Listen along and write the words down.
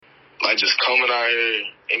like, just coming out here,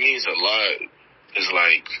 it means a lot. It's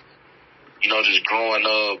like, you know, just growing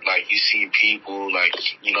up, like, you see people, like,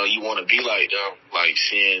 you know, you want to be like them, like,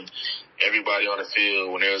 seeing everybody on the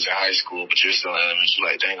field when they was in high school, but you're still in elementary,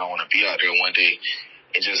 you're like, dang, I want to be out there one day.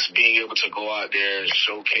 And just being able to go out there and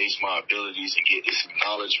showcase my abilities and get this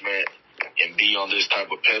acknowledgement and be on this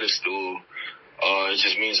type of pedestal, it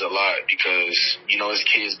just means a lot because, you know, it's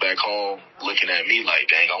kids back home looking at me like,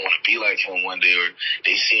 dang, I want to be like him one day, or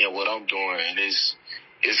they seeing what I'm doing. And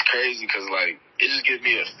it's crazy because, like, it just gives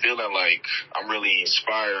me a feeling like I'm really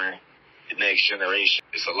inspiring the next generation.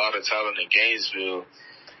 It's a lot of talent in Gainesville,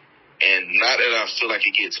 and not that I feel like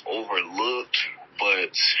it gets overlooked,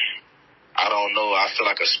 but I don't know. I feel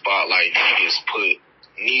like a spotlight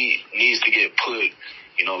needs to get put,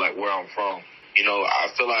 you know, like where I'm from. You know, I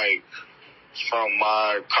feel like from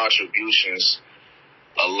my contributions,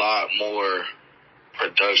 a lot more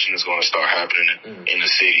production is going to start happening in the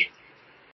city.